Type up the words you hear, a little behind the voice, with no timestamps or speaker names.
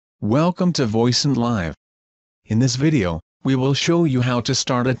Welcome to Voicent Live. In this video, we will show you how to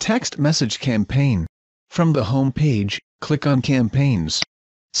start a text message campaign. From the home page, click on Campaigns.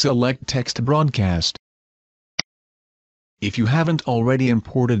 Select Text Broadcast. If you haven't already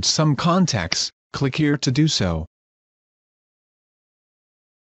imported some contacts, click here to do so.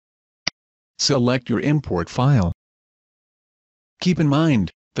 Select your import file. Keep in mind,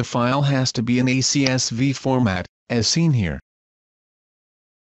 the file has to be in a CSV format, as seen here.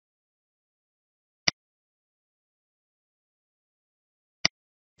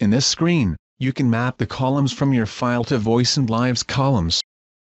 In this screen, you can map the columns from your file to Voicent Live's columns.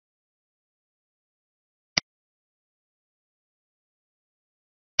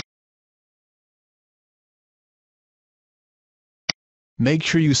 Make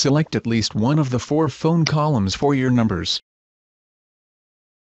sure you select at least one of the 4 phone columns for your numbers.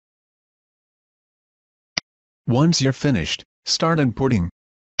 Once you're finished, start importing.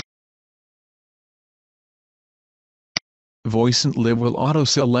 Voicent Live will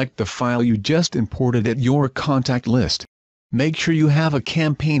auto-select the file you just imported at your contact list. Make sure you have a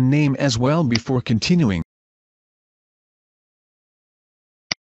campaign name as well before continuing.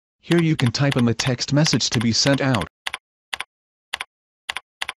 Here you can type in the text message to be sent out.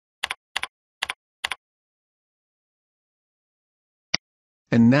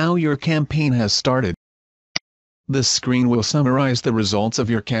 And now your campaign has started. This screen will summarize the results of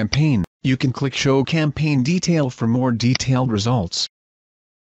your campaign. You can click Show Campaign Detail for more detailed results.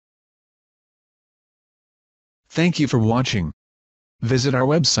 Thank you for watching. Visit our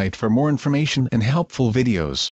website for more information and helpful videos.